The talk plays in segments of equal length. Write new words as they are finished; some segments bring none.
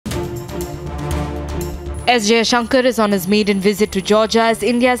S. Jaishankar is on his maiden visit to Georgia as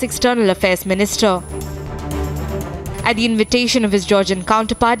India's External Affairs Minister. At the invitation of his Georgian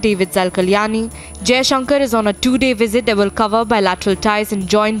counterpart David Zalkalyani, Jaishankar is on a two-day visit that will cover bilateral ties and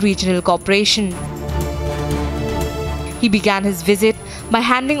joint regional cooperation. He began his visit by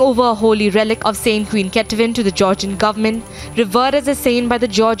handing over a holy relic of Saint Queen Ketevan to the Georgian government, revered as a saint by the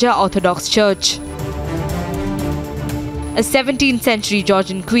Georgia Orthodox Church. A 17th century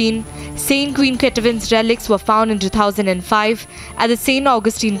Georgian queen, Saint Queen Ketevan's relics were found in 2005 at the St.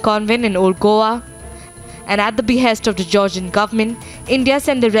 Augustine Convent in Old Goa. And at the behest of the Georgian government, India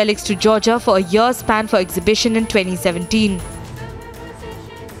sent the relics to Georgia for a year span for exhibition in 2017.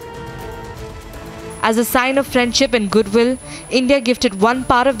 As a sign of friendship and goodwill, India gifted one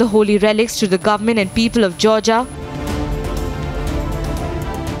part of the holy relics to the government and people of Georgia.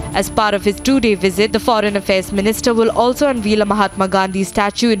 As part of his two-day visit, the Foreign Affairs Minister will also unveil a Mahatma Gandhi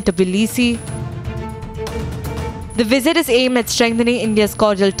statue in Tbilisi. The visit is aimed at strengthening India's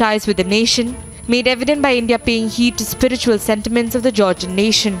cordial ties with the nation, made evident by India paying heed to spiritual sentiments of the Georgian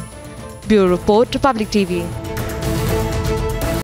nation. Bureau Report, Republic TV.